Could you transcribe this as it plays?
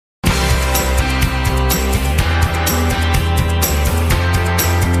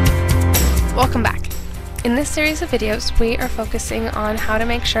this series of videos, we are focusing on how to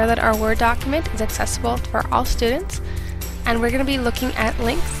make sure that our Word document is accessible for all students, and we're going to be looking at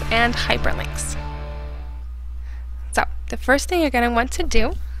links and hyperlinks. So, the first thing you're going to want to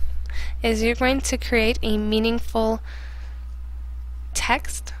do is you're going to create a meaningful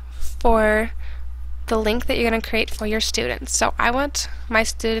text for the link that you're going to create for your students. So I want my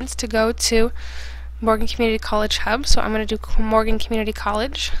students to go to Morgan Community College Hub, so I'm going to do Morgan Community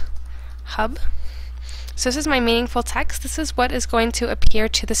College Hub. So this is my meaningful text. This is what is going to appear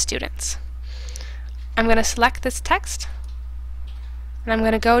to the students. I'm going to select this text, and I'm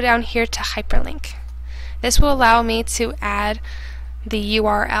going to go down here to hyperlink. This will allow me to add the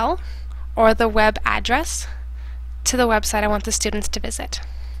URL or the web address to the website I want the students to visit.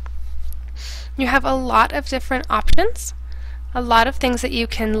 You have a lot of different options, a lot of things that you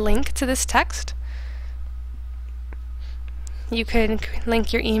can link to this text. You could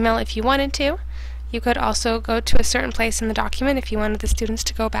link your email if you wanted to. You could also go to a certain place in the document if you wanted the students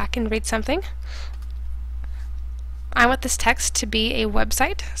to go back and read something. I want this text to be a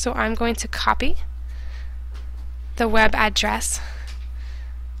website, so I'm going to copy the web address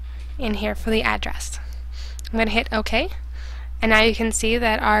in here for the address. I'm going to hit OK, and now you can see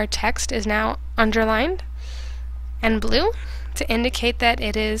that our text is now underlined and blue to indicate that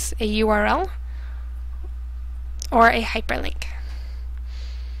it is a URL or a hyperlink.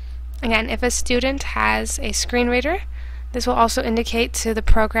 Again, if a student has a screen reader, this will also indicate to the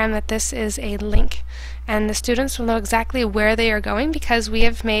program that this is a link, and the students will know exactly where they are going because we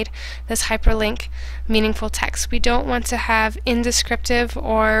have made this hyperlink meaningful text. We don't want to have indescriptive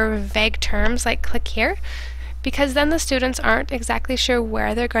or vague terms like click here, because then the students aren't exactly sure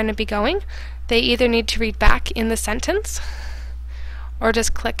where they're going to be going. They either need to read back in the sentence or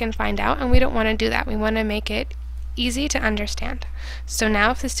just click and find out, and we don't want to do that. We want to make it easy to understand. So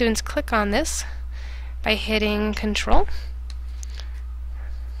now if the students click on this by hitting Control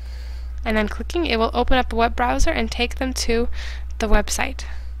and then clicking, it will open up a web browser and take them to the website.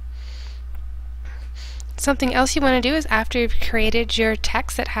 Something else you want to do is after you've created your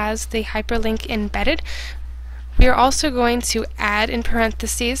text that has the hyperlink embedded, we are also going to add in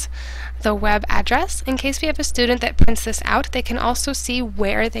parentheses the web address. In case we have a student that prints this out, they can also see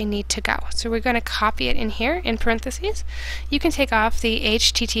where they need to go. So we're going to copy it in here in parentheses. You can take off the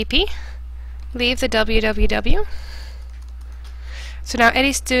HTTP, leave the www. So now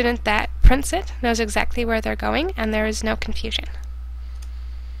any student that prints it knows exactly where they're going and there is no confusion.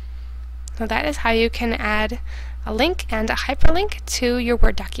 So that is how you can add a link and a hyperlink to your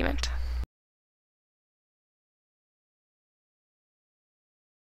Word document.